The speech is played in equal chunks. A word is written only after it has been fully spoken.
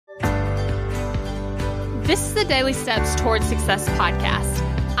This is the Daily Steps Towards Success podcast.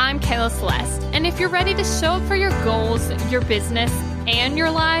 I'm Kayla Celeste, and if you're ready to show up for your goals, your business, and your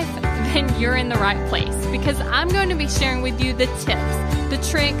life, then you're in the right place, because I'm going to be sharing with you the tips, the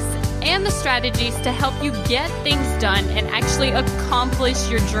tricks, and the strategies to help you get things done and actually accomplish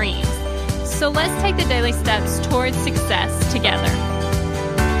your dreams. So let's take the daily steps towards success together.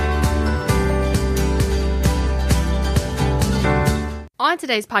 On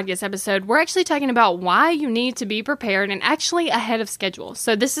today's podcast episode, we're actually talking about why you need to be prepared and actually ahead of schedule.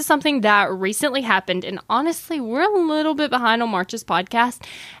 So this is something that recently happened, and honestly, we're a little bit behind on March's podcast.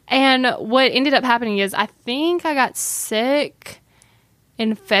 And what ended up happening is I think I got sick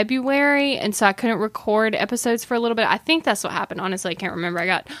in February, and so I couldn't record episodes for a little bit. I think that's what happened. Honestly, I can't remember. I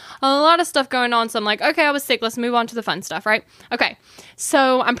got a lot of stuff going on, so I'm like, okay, I was sick. Let's move on to the fun stuff, right? Okay,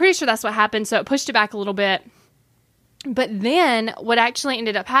 so I'm pretty sure that's what happened, so it pushed it back a little bit. But then what actually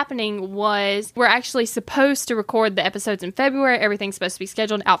ended up happening was we're actually supposed to record the episodes in February. Everything's supposed to be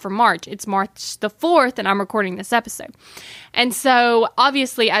scheduled out for March. It's March the 4th, and I'm recording this episode. And so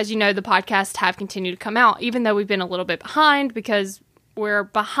obviously, as you know, the podcasts have continued to come out, even though we've been a little bit behind because we're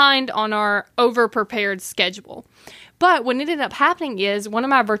behind on our over-prepared schedule. But what ended up happening is one of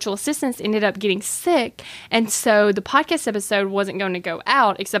my virtual assistants ended up getting sick, and so the podcast episode wasn't going to go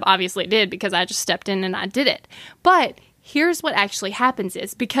out, except obviously it did because I just stepped in and I did it. But here's what actually happens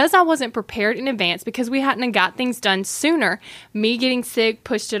is, because I wasn't prepared in advance, because we hadn't got things done sooner, me getting sick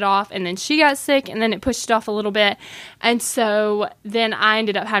pushed it off, and then she got sick, and then it pushed it off a little bit, and so then I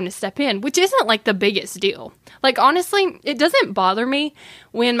ended up having to step in, which isn't like the biggest deal. Like, honestly, it doesn't bother me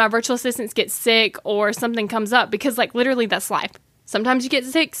when my virtual assistants get sick or something comes up, because like literally that's life. Sometimes you get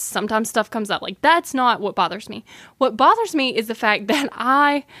sick, sometimes stuff comes up. Like, that's not what bothers me. What bothers me is the fact that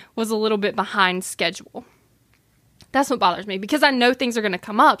I was a little bit behind schedule. That's what bothers me, because I know things are going to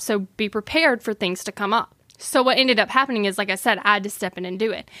come up, so be prepared for things to come up. So what ended up happening is, like I said, I had to step in and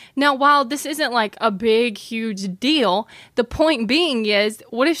do it. Now, while this isn't like a big, huge deal, the point being is,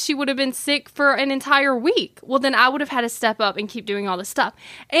 what if she would have been sick for an entire week? Well, then I would have had to step up and keep doing all this stuff.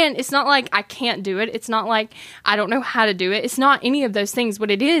 And it's not like I can't do it. It's not like I don't know how to do it. It's not any of those things. What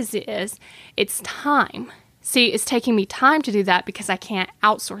it is it's time. See, it's taking me time to do that because I can't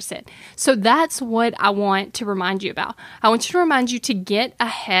outsource it. So that's what I want to remind you about. I want you to remind you to get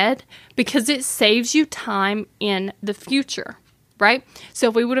ahead because it saves you time in the future, right? So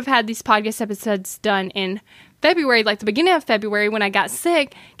if we would have had these podcast episodes done in February, like the beginning of February when I got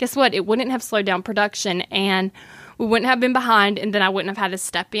sick, guess what? It wouldn't have slowed down production, and we wouldn't have been behind, and then I wouldn't have had to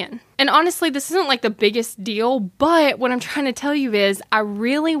step in. And honestly, this isn't like the biggest deal, but what I'm trying to tell you is I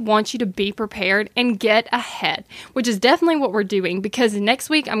really want you to be prepared and get ahead, which is definitely what we're doing, because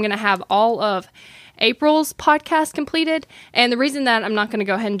next week I'm going to have all of April's podcast completed. And the reason that I'm not going to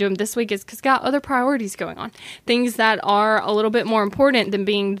go ahead and do them this week is because I got other priorities going on. Things that are a little bit more important than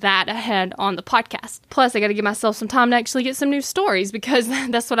being that ahead on the podcast. Plus, I got to give myself some time to actually get some new stories, because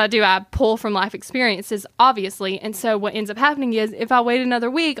that's what I do. I pull from life experiences, obviously. And so what ends up happening is if I wait another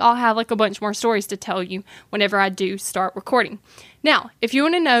week, I'll have like a bunch more stories to tell you whenever I do start recording. Now, if you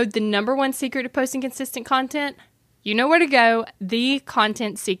want to know the number one secret to posting consistent content, you know where to go,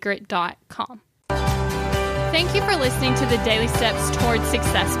 thecontentsecret.com. Thank you for listening to the Daily Steps Towards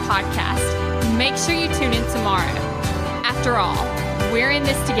Success podcast. Make sure you tune in tomorrow. After all, we're in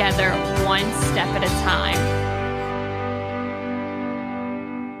this together, one step at a time.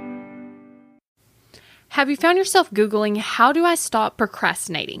 Have you found yourself Googling, how do I stop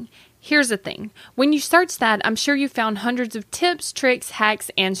procrastinating? Here's the thing. When you search that, I'm sure you found hundreds of tips, tricks,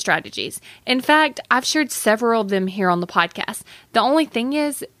 hacks, and strategies. In fact, I've shared several of them here on the podcast. The only thing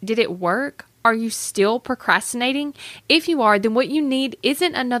is, did it work? Are you still procrastinating? If you are, then what you need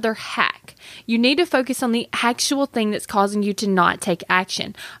isn't another hack. You need to focus on the actual thing that's causing you to not take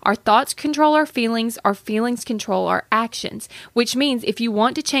action. Our thoughts control our feelings control our actions, which means if you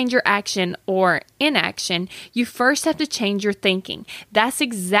want to change your action or inaction, you first have to change your thinking. That's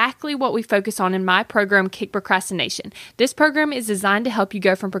exactly what we focus on in my program, Kick Procrastination. This program is designed to help you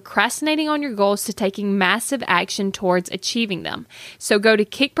go from procrastinating on your goals to taking massive action towards achieving them. So go to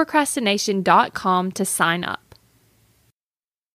kickprocrastination.com to sign up.